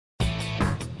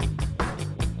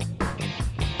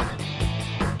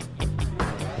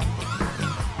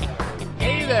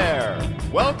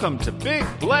Welcome to Big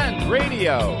Blend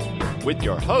Radio with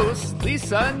your hosts,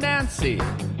 Lisa and Nancy,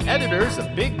 editors of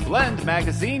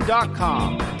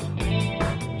BigBlendMagazine.com.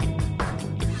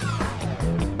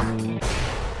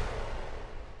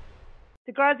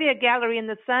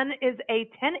 Degrazia-Gallery-in-the-Sun is a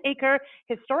 10-acre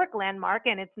historic landmark,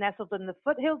 and it's nestled in the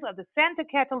foothills of the Santa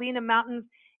Catalina Mountains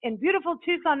in beautiful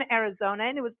Tucson, Arizona.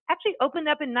 And it was actually opened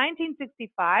up in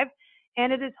 1965,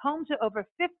 and it is home to over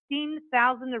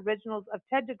 15,000 originals of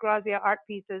Ted DeGrazia art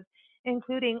pieces,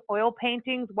 including oil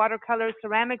paintings, watercolors,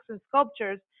 ceramics, and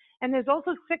sculptures. And there's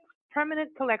also 6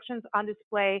 permanent collections on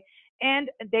display, and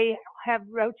they have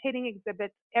rotating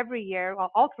exhibits every year,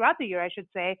 well, all throughout the year, I should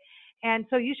say. And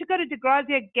so you should go to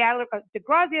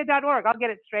degrazia.org. I'll get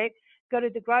it straight. Go to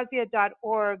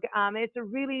degrazia.org. It's a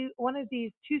really one of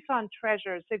these Tucson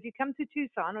treasures. So if you come to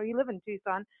Tucson or you live in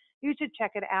Tucson, you should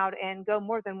check it out and go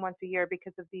more than once a year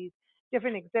because of these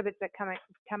different exhibits that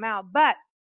come out. But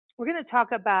we're going to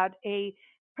talk about a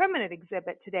permanent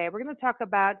exhibit today. We're going to talk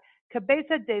about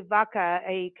Cabeza de Vaca,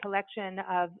 a collection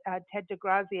of Ted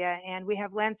DeGrazia, and we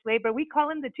have Lance Labor. We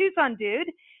call him the Tucson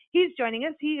Dude. He's joining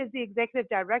us. He is the executive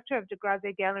director of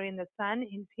Degrazia-Gallery-in-the-Sun.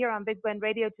 He's here on Big Blend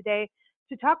Radio today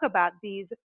to talk about these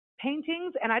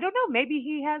paintings. And I don't know, maybe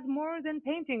he has more than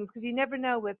paintings because you never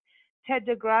know with Ted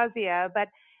DeGrazia. But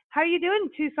how are you doing,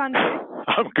 Tucson Dude?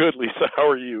 I'm good, Lisa. How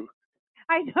are you?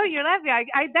 I know you're laughing.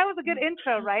 That was a good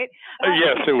intro, right?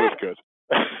 Yes, it was good.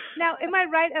 Now, am I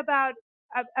right about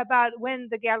when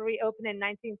the gallery opened in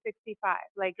 1965?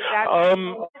 Like that?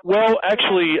 Well,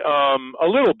 actually, a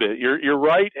little bit. You're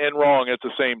right and wrong at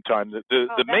the same time.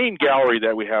 The main gallery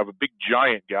that we have, a big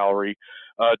giant gallery,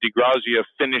 DeGrazia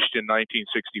finished in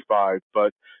 1965,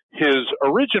 but his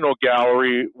original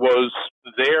gallery was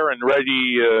there and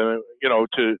ready, to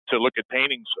look at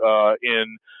paintings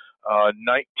in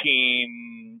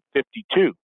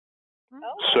 1952.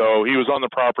 So he was on the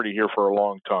property here for a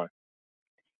long time.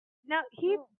 Now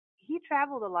he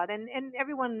traveled a lot, and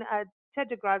everyone, Ted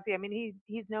DeGrazia, I mean,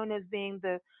 he's known as being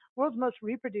the world's most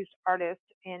reproduced artist,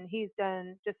 and he's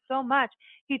done just so much.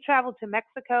 He traveled to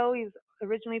Mexico. He's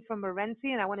originally from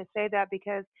Morenci, and I want to say that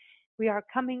because we are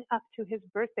coming up to his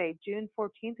birthday, June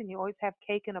 14th, and you always have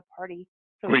cake and a party.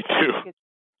 So we do.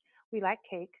 We like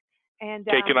cake and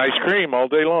cake and ice cream all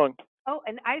day long. Oh,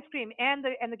 and ice cream, and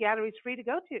the gallery's free to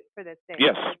go to for this day.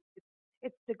 Yes.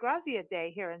 It's DeGrazia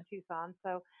Day here in Tucson,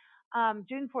 so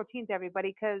June 14th,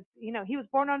 everybody, because he was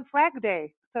born on Flag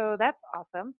Day, so that's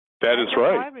awesome. That is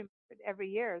right. I remember it every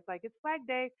year. It's like it's Flag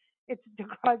Day, it's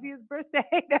DeGrazia's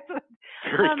birthday. That's what,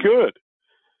 very good.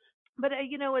 But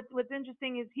what's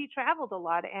interesting is he traveled a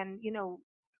lot, and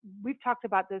we've talked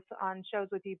about this on shows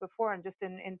with you before, and just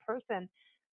in person.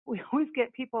 We always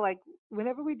get people like,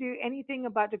 whenever we do anything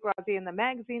about DeGrazia in the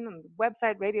magazine, on the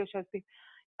website, radio shows, people,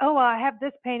 I have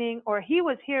this painting, or he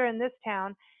was here in this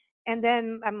town. And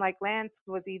then I'm like, Lance,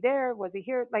 was he there? Was he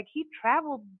here? Like, he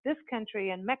traveled this country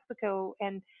and Mexico.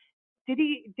 And did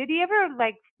he ever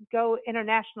go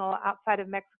international outside of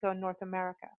Mexico and North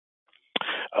America?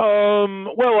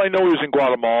 Well, I know he was in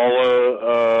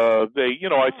Guatemala.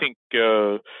 I think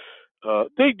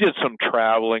they did some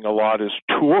traveling a lot as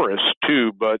tourists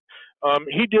too, but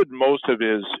he did most of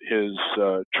his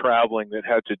traveling that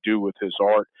had to do with his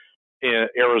art in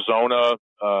Arizona,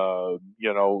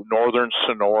 northern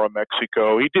Sonora,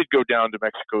 Mexico. He did go down to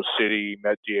Mexico City,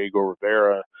 met Diego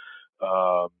Rivera,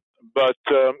 but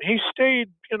he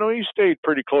stayed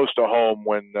pretty close to home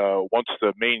when once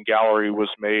the main gallery was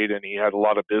made and he had a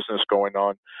lot of business going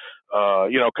on.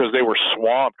 Because they were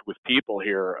swamped with people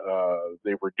here.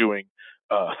 They were doing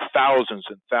thousands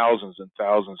and thousands and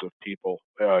thousands of people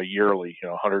yearly,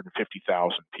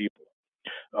 150,000 people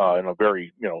in a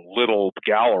very, little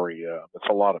gallery. That's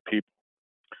a lot of people.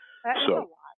 That is a lot.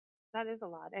 That is a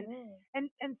lot. And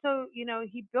so,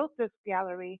 he built this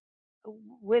gallery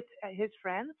with his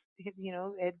friends,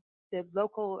 the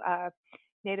local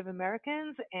Native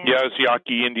Americans. And his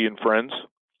Yaqui Indian friends.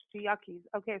 The Yaquis.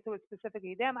 Okay, so it's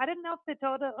specifically them. I didn't know if the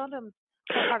Tohono O'odhams.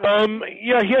 He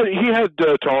had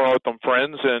Tohono O'odham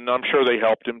friends, and I'm sure they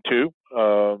helped him too.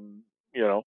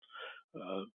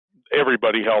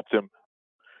 Everybody helped him.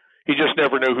 He just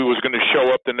never knew who was going to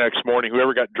show up the next morning.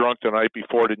 Whoever got drunk the night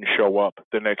before didn't show up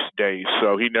the next day,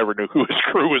 so he never knew who his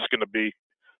crew was going to be.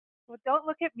 Well, don't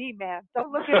look at me, man.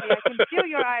 Don't look at me. I can feel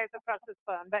your eyes across this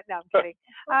phone. But no, I'm kidding.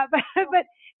 But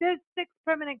there's 6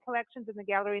 permanent collections in the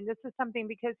gallery, and this is something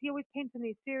because he always paints in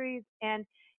these series, and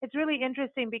it's really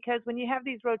interesting because when you have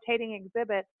these rotating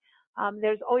exhibits,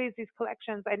 there's always these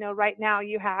collections. I know right now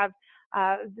you have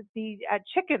the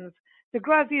chickens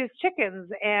degrazia's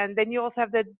chickens, and then you also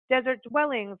have the desert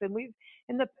dwellings, and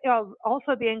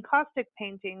also the encaustic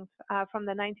paintings from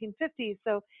the 1950s.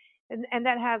 So, and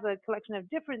that has a collection of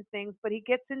different things. But he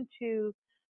gets into,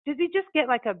 does he just get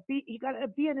like a bee? He got a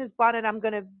bee in his bonnet. I'm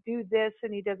going to do this,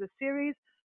 and he does a series,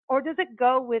 or does it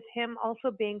go with him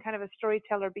also being kind of a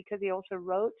storyteller because he also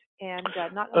wrote and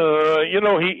not?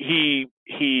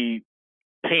 He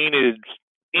painted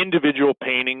individual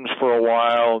paintings for a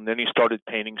while, and then he started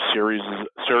painting series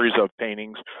of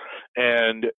paintings.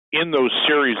 And in those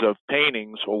series of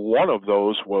paintings, one of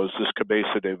those was this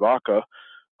Cabeza de Vaca,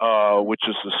 which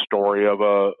is the story of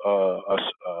a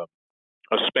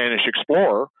Spanish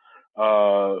explorer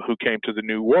who came to the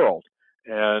New World.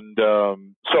 And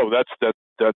so that's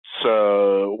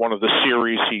one of the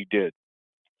series he did.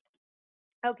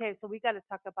 Okay, so we got to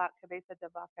talk about Cabeza de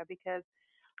Vaca because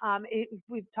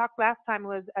we've talked last time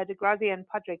was Degrazia and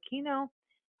Padre Quino.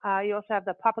 You also have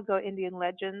the Papago Indian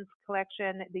Legends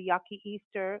collection, the Yaqui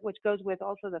Easter, which goes with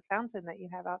also the fountain that you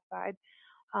have outside,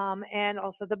 and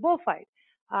also the bullfight.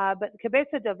 But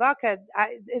Cabeza de Vaca,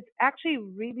 it's actually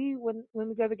really, when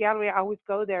we go to the gallery, I always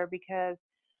go there because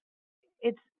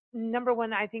it's, number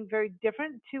one, I think very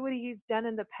different to what he's done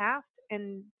in the past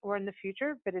or in the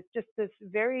future, but it's just this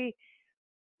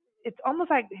it's almost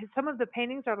like some of the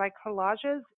paintings are like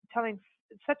collages telling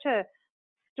such a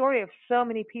story of so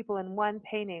many people in one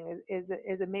painting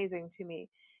is amazing to me.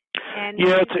 And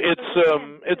yeah,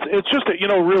 it's just that,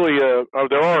 really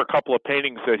there are a couple of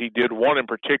paintings that he did. One in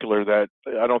particular that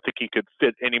I don't think he could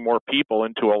fit any more people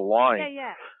into a line.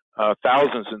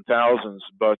 Thousands and thousands,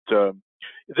 but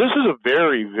this is a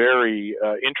very, very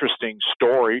interesting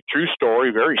story, true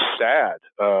story, very sad.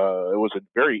 It was a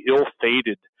very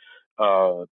ill-fated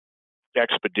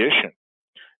expedition,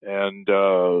 and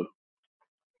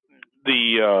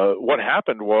what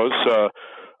happened was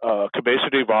Cabeza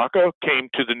de Vaca came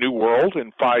to the New World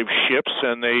in 5 ships,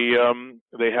 and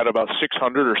they had about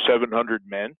 600 or 700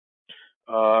 men,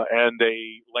 and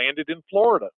they landed in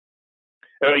Florida.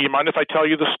 You mind if I tell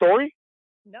you the story?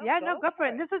 No, go for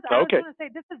it. This is I was going to say,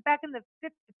 this is back in the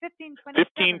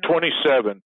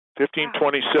 1527.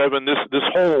 1527. This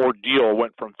whole ordeal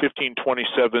went from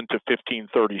 1527 to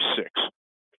 1536.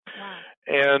 Wow.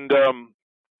 And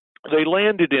they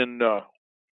landed in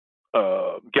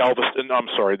Galveston. I'm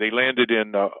sorry, they landed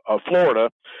in Florida,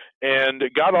 and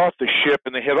got off the ship,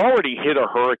 and they had already hit a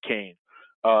hurricane,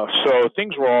 so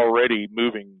things were already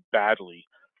moving badly.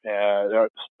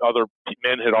 Other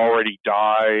men had already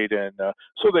died, and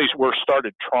so they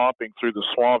started tromping through the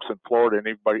swamps in Florida, and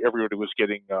everybody was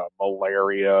getting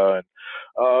malaria, and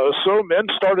so men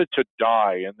started to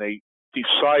die, and they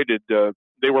decided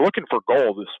they were looking for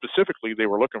gold. Specifically, they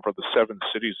were looking for the 7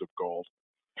 cities of gold,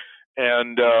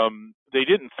 and they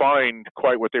didn't find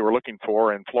quite what they were looking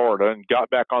for in Florida, and got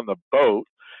back on the boat,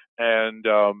 and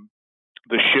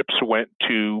the ships went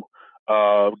to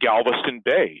Galveston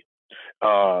Bay,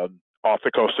 off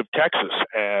the coast of Texas,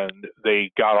 and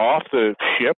they got off the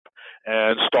ship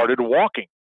and started walking.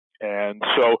 And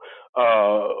so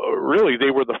really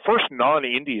they were the first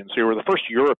non-Indians, they were the first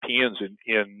Europeans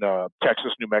in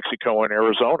Texas, New Mexico, and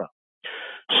Arizona.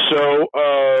 So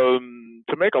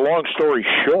to make a long story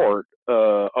short,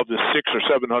 of the 600 or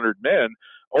 700 men,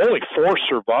 only 4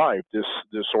 survived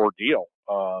this ordeal.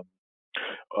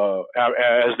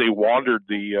 As they wandered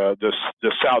the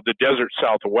desert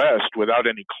Southwest without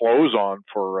any clothes on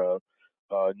for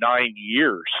 9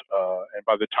 years, and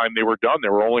by the time they were done,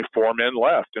 there were only 4 men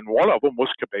left, and one of them was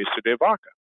Cabeza de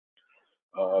Vaca,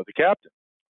 the captain.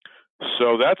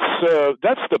 So that's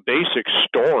the basic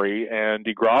story, and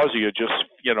Degrazia just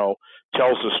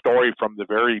tells the story from the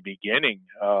very beginning,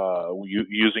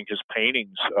 using his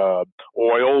paintings,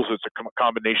 oils. It's a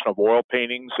combination of oil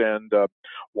paintings and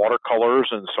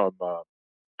watercolors and some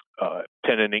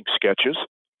pen and ink sketches.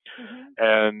 Mm-hmm.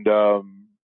 And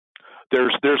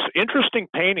there's interesting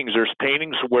paintings. There's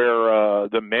paintings where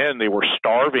the men, they were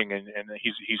starving, and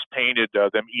he's painted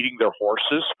them eating their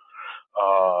horses,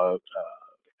 wow,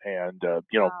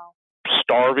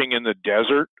 starving in the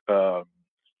desert,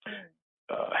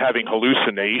 having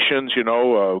hallucinations,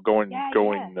 going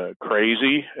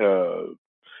crazy.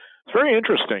 It's very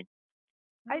interesting.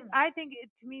 I think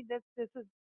to me this is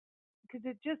because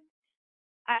it just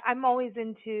I'm always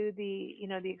into the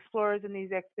the explorers and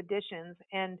these expeditions,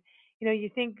 and you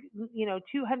think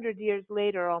 200 years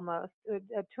later, almost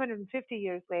 250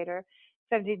 years later,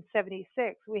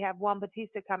 1776, we have Juan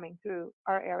Bautista coming through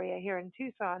our area here in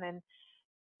Tucson, and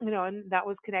and that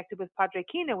was connected with Padre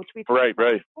Quino, which we talked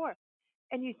about before.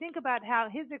 And you think about how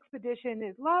his expedition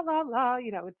is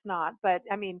it's not, but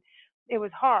I mean, it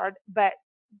was hard, but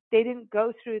they didn't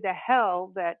go through the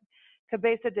hell that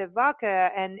Cabeza de Vaca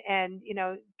and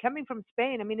coming from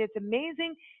Spain. I mean, it's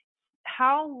amazing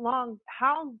how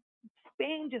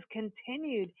Spain just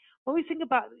continued. When we think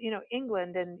about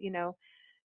England and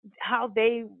how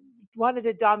they wanted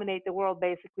to dominate the world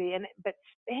basically, but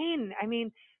Spain, I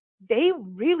mean, they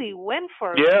really went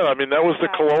for it. Yeah, I mean that was the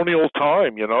colonial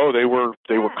time.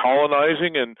 They were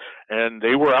colonizing and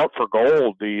they were out for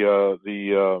gold.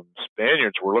 The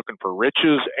Spaniards were looking for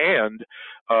riches, and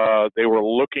they were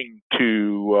looking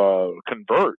to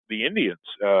convert the Indians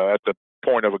at the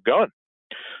point of a gun.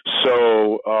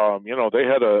 So they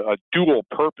had a dual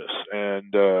purpose,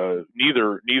 and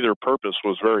neither purpose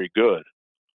was very good,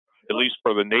 at least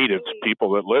for the native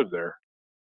people that lived there.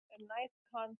 A nice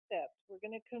concept. We're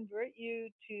going to convert you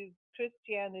to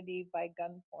Christianity by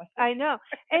gunpoint. I know,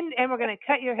 and we're going to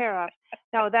cut your hair off.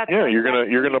 No, that's you're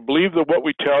gonna believe what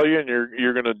we tell you, and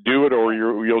you're gonna do it, or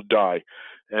you'll die.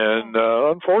 And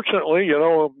unfortunately,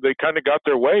 they kind of got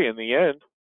their way in the end.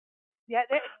 Yeah,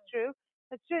 that's true.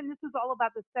 That's true. And this is all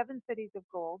about the 7 cities of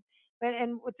gold.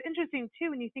 And what's interesting too,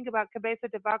 when you think about Cabeza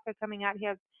de Vaca coming out,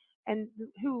 and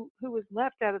who was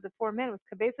left out of the 4 men was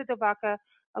Cabeza de Vaca,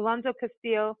 Alonso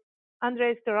Castillo,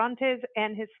 Andres Dorantes,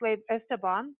 and his slave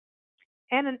Esteban,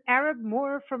 and an Arab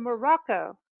Moor from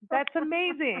Morocco. That's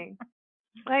amazing.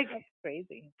 That's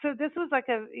crazy. So this was like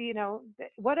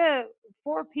what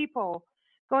 4 people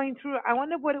going through. I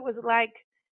wonder what it was like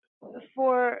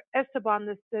for Esteban,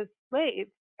 this slave.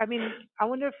 I mean, I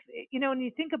wonder if when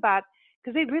you think about,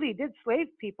 because they really did slave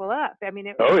people up. I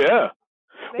mean, oh yeah.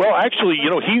 Well, actually,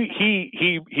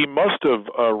 he must have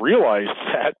realized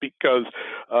that, because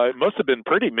it must have been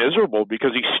pretty miserable,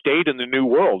 because he stayed in the New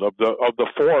World. Of the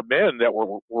 4 men that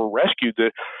were rescued,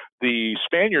 the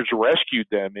Spaniards rescued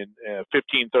them in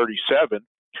 1537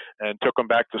 and took them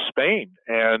back to Spain.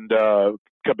 And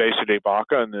Cabeza de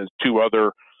Vaca and the 2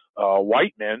 other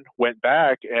white men went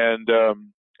back, and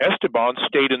Esteban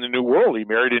stayed in the New World. He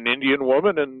married an Indian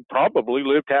woman and probably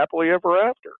lived happily ever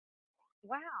after.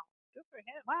 Wow. Good for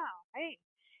him. Wow. Hey.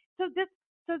 So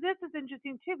this is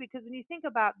interesting too, because when you think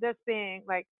about this being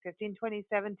like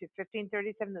 1527 to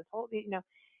 1537, this whole,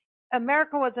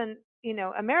 America wasn't,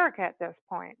 America at this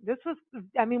point. This was,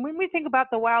 I mean, when we think about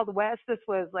the Wild West, this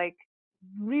was like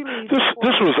really. This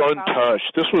was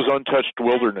untouched. This was untouched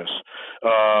wilderness.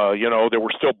 There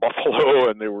were still buffalo,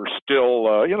 and there were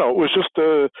still, it was just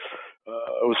it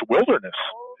was wilderness,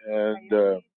 and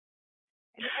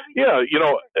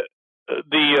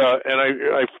and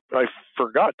I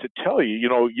forgot to tell you,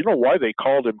 why they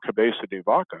called him Cabeza de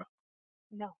Vaca?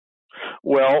 No.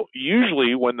 Well,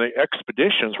 usually when the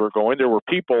expeditions were going, there were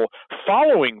people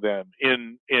following them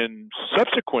in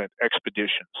subsequent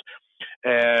expeditions,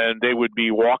 and they would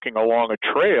be walking along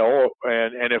a trail,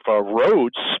 and if a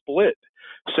road split,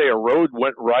 say a road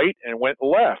went right and went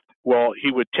left, well,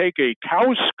 he would take a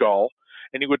cow's skull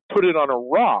and he would put it on a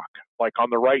rock, like on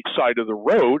the right side of the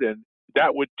road, and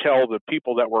that would tell the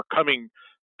people that were coming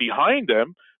behind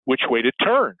them which way to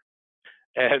turn.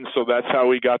 And so that's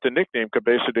how he got the nickname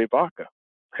Cabeza de Vaca,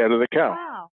 head of the cow.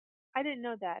 Wow. I didn't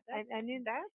know that. I knew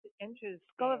that's interesting.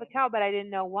 Skull of a cow, but I didn't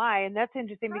know why. And that's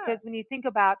interesting because when you think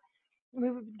about,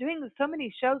 we've been doing so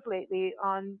many shows lately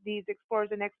on these explorers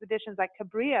and expeditions like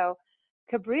Cabrillo.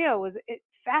 Cabrillo was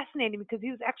fascinating because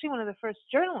he was actually one of the first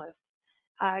journalists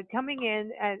coming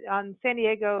in on San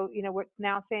Diego, what's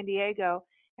now San Diego,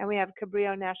 and we have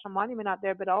Cabrillo National Monument out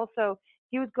there, but also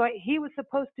he was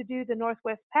supposed to do the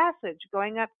Northwest Passage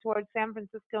going up towards San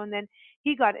Francisco, and then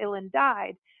he got ill and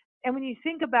died. And when you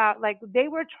think about, like, they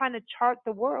were trying to chart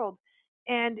the world,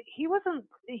 and he was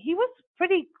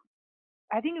pretty,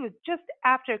 I think it was just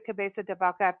after Cabeza de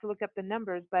Vaca, I have to look up the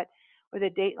numbers, or the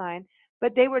date line,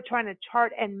 but they were trying to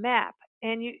chart and map.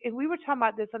 And we were talking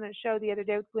about this on a show the other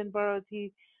day with Glenn Burrows.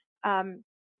 He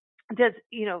does,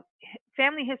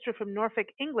 family history from Norfolk,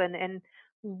 England, and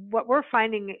what we're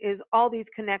finding is all these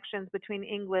connections between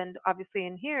England, obviously,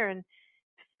 and here, and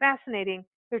it's fascinating.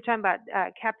 We were talking about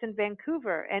Captain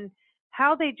Vancouver and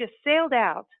how they just sailed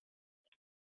out,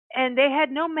 and they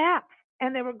had no map,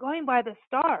 and they were going by the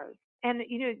stars. And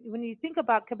when you think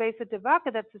about Cabeza de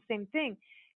Vaca, that's the same thing.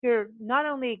 You're not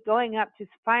only going up to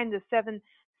find the 7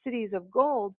 cities of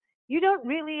gold, you don't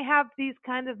really have these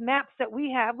kind of maps that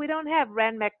we have. We don't have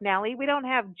Rand McNally. We don't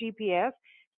have GPS.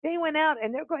 They went out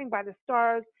and they're going by the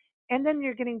stars, and then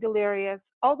you're getting delirious.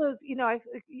 All those,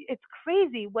 it's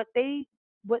crazy what they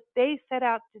set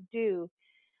out to do.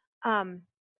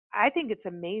 I think it's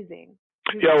amazing.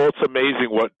 Yeah, well, it's amazing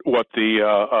what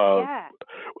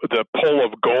the pull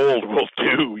of gold will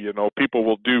do. People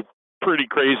will do pretty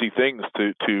crazy things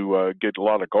to get a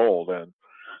lot of gold, and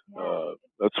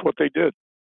That's what they did.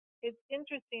 It's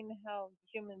interesting how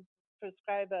humans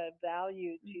prescribe a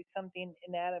value to something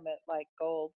inanimate like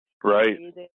gold. Right.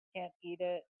 You can't eat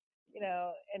it,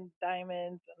 and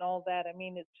diamonds and all that. I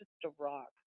mean, it's just a rock.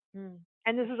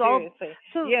 And this is seriously.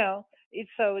 all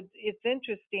so it's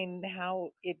interesting how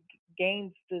it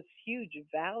gains this huge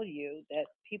value that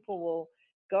people will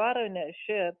go out on a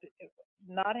ship,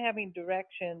 not having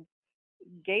directions,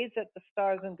 gaze at the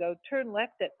stars and go, turn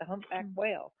left at the humpback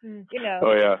whale.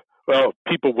 Oh yeah. Well,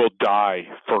 people will die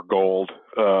for gold,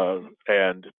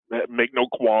 and make no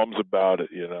qualms about it.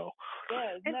 Yeah,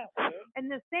 isn't that weird?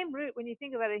 And the same route, when you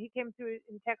think about it, he came through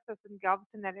in Texas and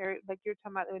Galveston, that area, like you're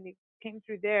talking about, when he came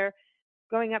through there,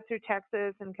 going up through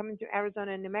Texas and coming through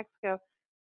Arizona and New Mexico.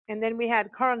 And then we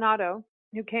had Coronado,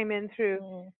 who came in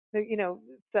through,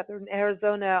 southern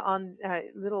Arizona on a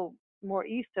little more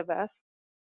east of us,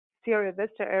 Sierra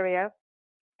Vista area.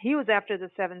 He was after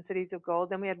the 7 cities of gold.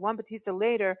 Then we had Juan Bautista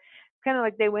later, kind of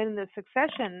like they went in the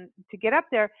succession to get up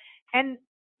there. And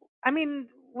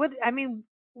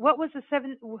what was the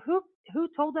 7? Who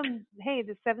told them, hey,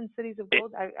 the 7 cities of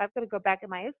gold? I've got to go back in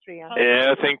my history on it.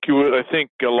 Yeah, I think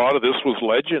a lot of this was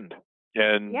legend.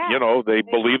 And, they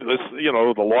believe this,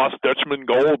 the Lost Dutchman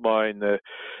gold mine,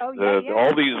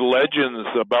 all these legends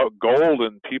about gold,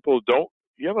 and people don't,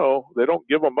 they don't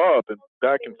give them up. And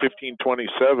back in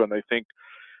 1527, I think,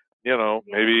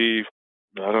 maybe,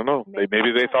 I don't know,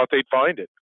 maybe they thought they'd find it.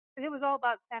 It was all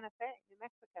about Santa Fe, New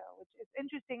Mexico, which is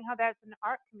interesting how that's an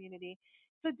art community.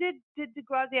 So did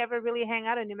degrazia ever really hang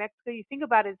out in New Mexico? You think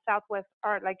about his Southwest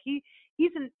art, like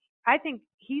I think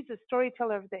he's a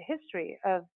storyteller of the history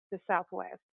of the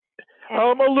Southwest.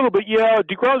 A little bit, yeah.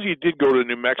 Degrazia did go to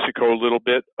New Mexico a little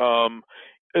bit.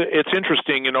 It's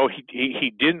interesting,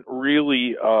 he didn't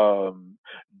really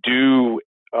do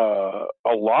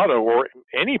a lot of, or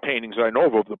any paintings I know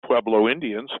of the Pueblo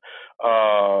Indians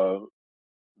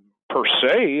per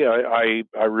se.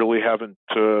 I really haven't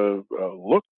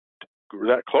looked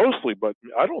that closely, but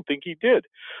I don't think he did,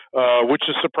 which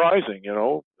is surprising.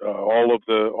 All of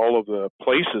the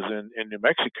places in New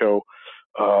Mexico,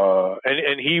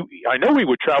 and I know he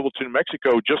would travel to New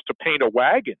Mexico just to paint a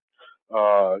wagon.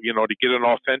 To get an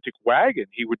authentic wagon,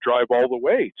 he would drive all the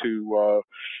way to,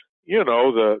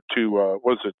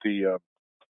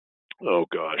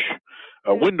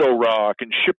 Window Rock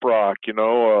and Shiprock,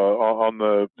 on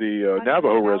the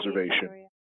Navajo reservation. Area.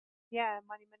 Yeah,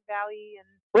 Monument Valley and.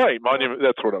 Right, Monument.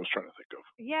 That's what I was trying to think of.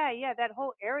 Yeah, that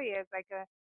whole area is like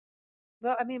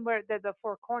where the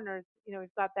Four Corners,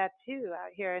 we've got that too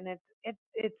out here, and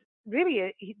it's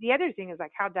really the other thing is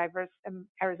like how diverse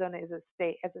Arizona is as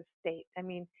a state. I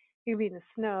mean, you can be in the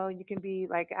snow, you can be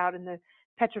like out in the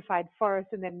petrified forest,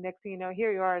 and then next thing you know,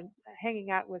 here you are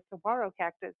hanging out with saguaro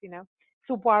cactus.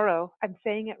 Saguaro. I'm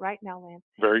saying it right now, Lance.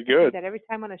 Very good. I say that every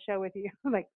time on a show with you,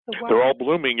 like saguaro. They're all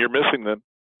blooming. You're missing them.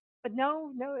 But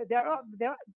no,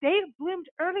 they bloomed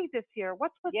early this year.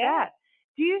 What's with that?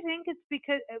 Do you think it's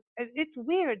because it's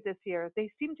weird this year?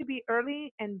 They seem to be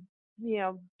early and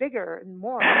bigger and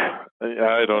more.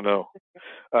 I don't know.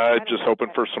 Just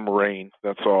hoping for some rain.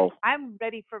 That's all. I'm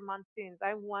ready for monsoons.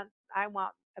 I want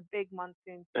a big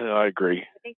monsoon. I agree.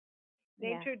 I think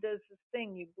nature does this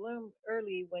thing. You bloom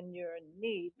early when you're in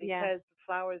need because the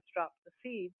flowers drop the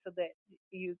seed so that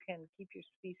you can keep your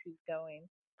species going.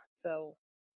 So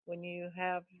when you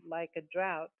have like a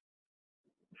drought,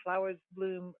 flowers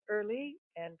bloom early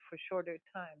and for shorter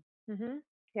time. Mm-hmm.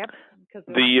 Yep.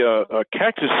 The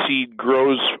cactus seed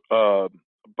grows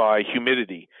by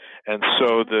humidity, and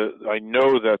so I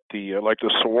know that the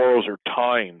saguaros are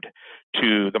timed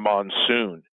to the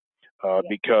monsoon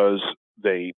because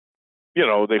they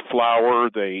flower,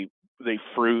 they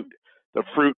fruit. The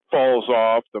fruit falls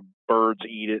off, the birds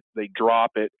eat it, they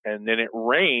drop it, and then it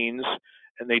rains,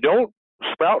 and they don't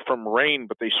sprout from rain,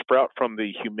 but they sprout from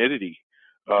the humidity.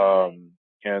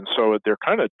 And so they're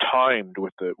kind of timed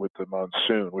with the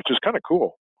monsoon, which is kind of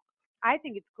cool. I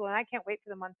think it's cool, and I can't wait for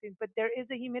the monsoon. But there is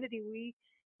a humidity.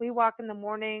 We walk in the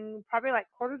morning, probably like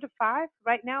 4:45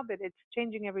 right now, but it's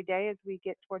changing every day as we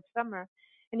get towards summer.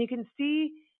 And you can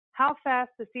see how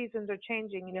fast the seasons are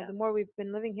changing. The more we've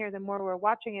been living here, the more we're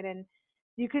watching it. And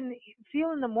you can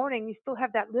feel in the morning, you still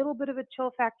have that little bit of a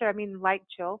chill factor. I mean, light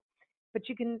chill. But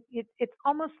you can, it's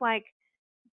almost like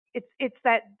it's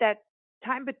that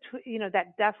time between,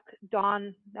 that dusk,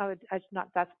 dawn,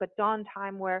 not dusk, but dawn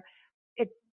time where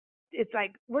it's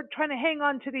like we're trying to hang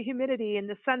on to the humidity and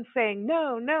the sun's saying,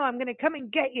 no, I'm going to come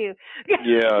and get you.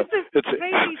 Yeah. It's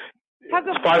crazy.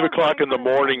 It's 5 o'clock in the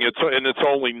morning, it's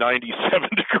only 97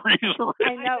 degrees already.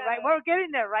 I know, right? We're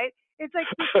getting there, right? It's like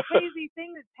this crazy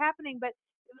thing that's happening, but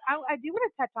I do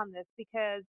want to touch on this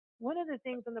because one of the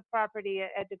things on the property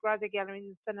at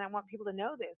degrazia-gallery-in-the-sun, and I want people to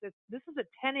know this is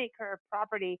a 10-acre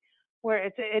property where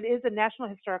it is a National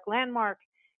Historic Landmark,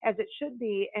 as it should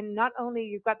be. And not only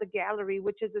you've got the gallery,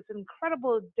 which is this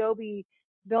incredible adobe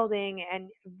building and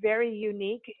very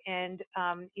unique. And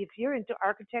if you're into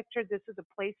architecture, this is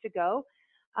a place to go.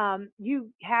 You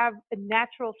have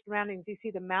natural surroundings. You see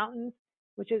the mountains,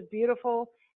 which is beautiful.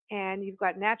 And you've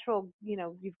got natural,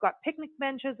 you've got picnic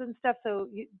benches and stuff.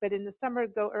 But in the summer,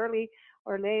 go early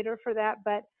or later for that.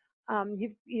 But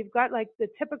you've got like the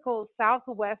typical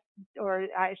Southwest, or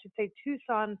I should say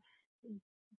Tucson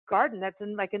garden that's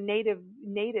in like a native,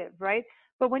 right?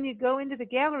 But when you go into the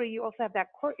gallery, you also have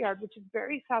that courtyard, which is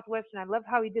very Southwestern. I love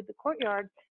how he did the courtyard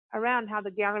around, how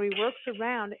the gallery works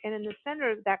around. And in the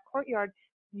center of that courtyard,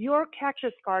 your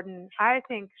cactus garden, I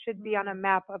think, should be on a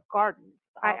map of gardens.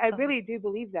 I really do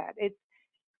believe that. It's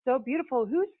so beautiful.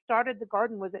 Who started the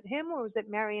garden? Was it him or was it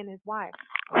Mary and his wife?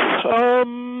 That's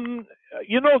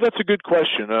a good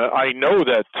question. I know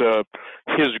that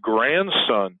his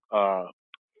grandson, a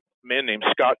man named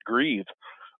Scott Grieve,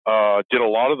 did a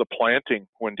lot of the planting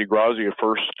when degrazia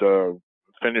first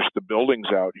finished the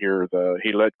buildings out here.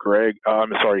 He let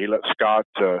Scott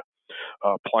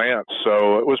plant.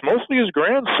 So it was mostly his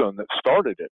grandson that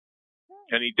started it,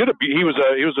 and he did it. He was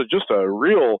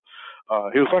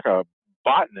like a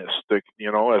botanist. As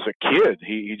a kid,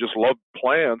 he just loved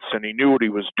plants and he knew what he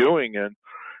was doing, and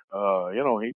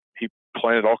he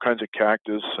planted all kinds of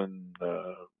cactus and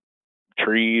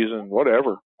trees and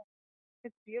whatever.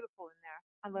 It's beautiful in there.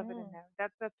 I love it in there.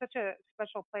 That's such a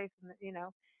special place in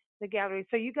the gallery.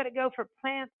 So you got to go for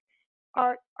plants,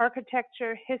 art,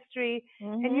 architecture, history,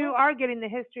 and you are getting the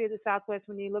history of the Southwest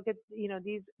when you look at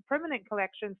these permanent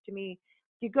collections. To me,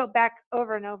 you go back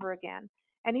over and over again,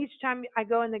 and each time I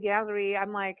go in the gallery,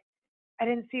 I'm like, I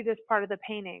didn't see this part of the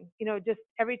painting. Just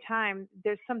every time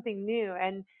there's something new,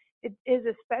 and it is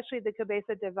especially the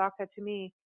Cabeza de Vaca to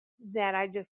me that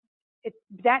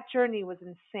that journey was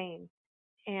insane.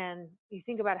 And you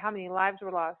think about how many lives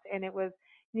were lost, and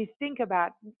you think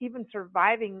about even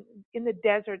surviving in the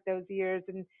desert those years,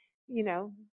 and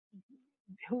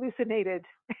hallucinated.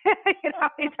 How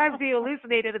many times you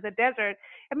hallucinated in the desert?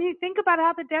 I mean, you think about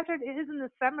how the desert is in the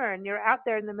summer, and you're out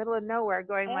there in the middle of nowhere,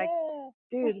 going like,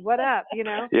 "Dude, what up?"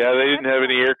 Yeah, they didn't have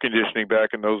any air conditioning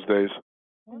back in those days.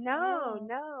 No.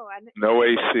 No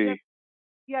AC.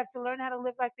 You have to learn how to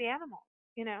live like the animals,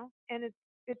 and it's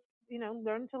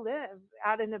learn to live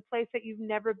out in a place that you've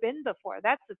never been before.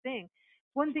 That's the thing.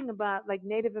 One thing about like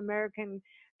Native American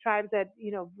tribes that,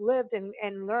 lived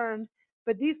and learned,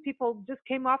 but these people just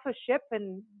came off a ship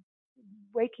and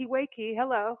wakey,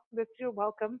 hello, you're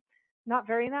welcome. Not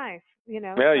very nice,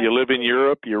 Yeah, you live in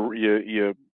Europe,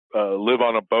 you live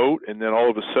on a boat, and then all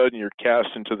of a sudden you're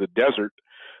cast into the desert,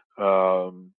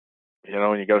 and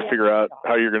you got to figure out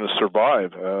how you're going to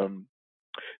survive.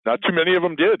 Not too many of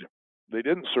them did. They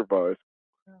didn't survive.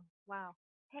 Oh, wow.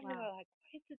 Like, why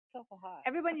is it so hot?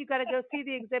 Everyone, you got to go see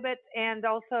the exhibits, and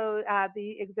also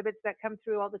the exhibits that come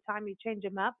through all the time. You change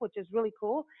them up, which is really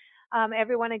cool.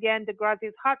 Everyone, again,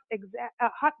 degrazia's hot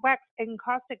wax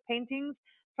encaustic paintings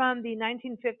from the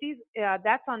 1950s.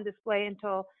 That's on display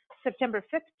until September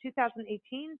 5th,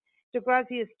 2018.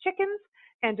 Degrazia's chickens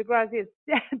and Degrazia's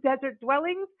desert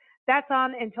dwellings. That's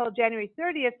on until January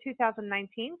 30th,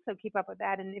 2019. So keep up with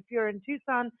that. And if you're in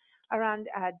Tucson around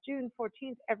June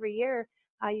 14th every year,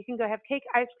 you can go have cake,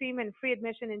 ice cream, and free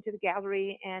admission into the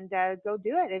gallery and go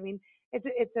do it. I mean,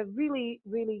 it's a really,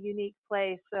 really unique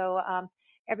place. So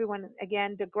everyone,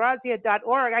 again,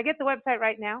 degrazia.org. I get the website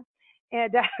right now,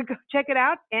 and go check it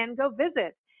out and go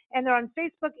visit. And they're on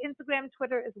Facebook, Instagram,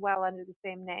 Twitter as well under the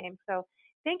same name. So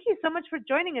thank you so much for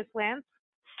joining us, Lance.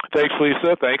 Thanks,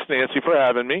 Lisa. Thanks, Nancy, for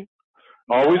having me.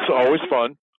 Always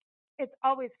fun. It's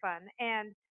always fun.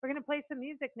 And we're going to play some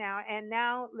music now. And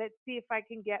now let's see if I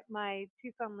can get my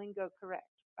Tucson lingo correct,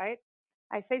 right?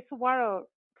 I say saguaro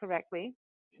correctly.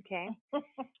 Okay.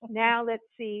 Now let's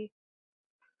see.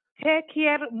 Te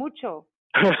quiero mucho.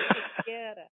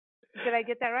 Did I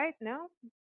get that right? No?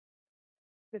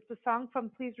 It's a song from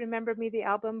Please Remember Me, the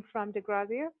album from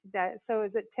Degrazia. So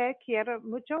is it Te quiero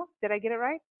mucho? Did I get it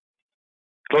right?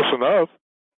 Close enough.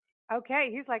 Okay,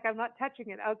 he's like, I'm not touching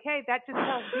it. Okay, that just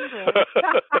tells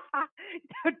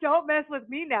me. Don't mess with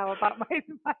me now about my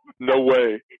No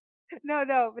way.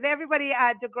 No. But everybody,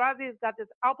 Degrazia's got this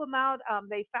album out.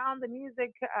 They found the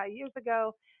music years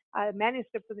ago,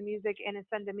 manuscripts of the music, and in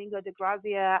San Domingo,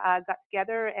 Degrazia got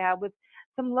together with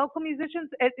some local musicians.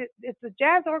 It's a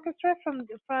jazz orchestra from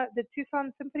the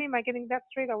Tucson Symphony. Am I getting that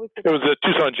straight? It was the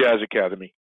Tucson Jazz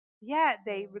Academy. Yeah,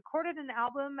 they recorded an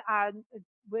album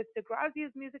with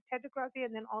Degrazia's music, Ted Degrazia,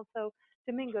 and then also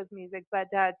Domingo's music. But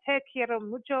Te Quiero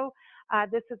Mucho,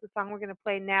 this is the song we're going to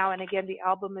play now. And again, the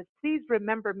album is Please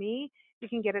Remember Me. You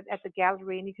can get it at the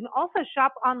gallery, and you can also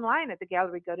shop online at the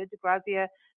gallery. Go to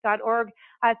degrazia.org.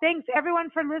 Thanks, everyone,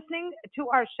 for listening to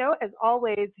our show. As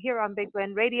always, here on Big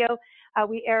Blend Radio,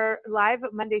 we air live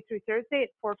Monday through Thursday at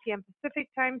 4 p.m. Pacific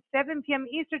Time, 7 p.m.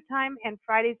 Eastern Time, and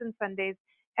Fridays and Sundays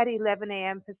at 11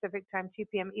 a.m. Pacific Time, 2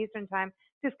 p.m. Eastern Time.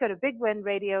 Just go to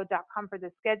bigblendradio.com for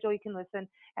the schedule. You can listen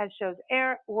as shows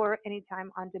air or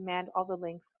anytime on demand. All the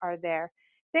links are there.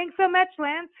 Thanks so much,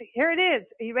 Lance. Here it is.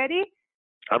 Are you ready?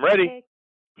 I'm ready.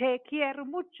 Te quiero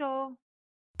mucho.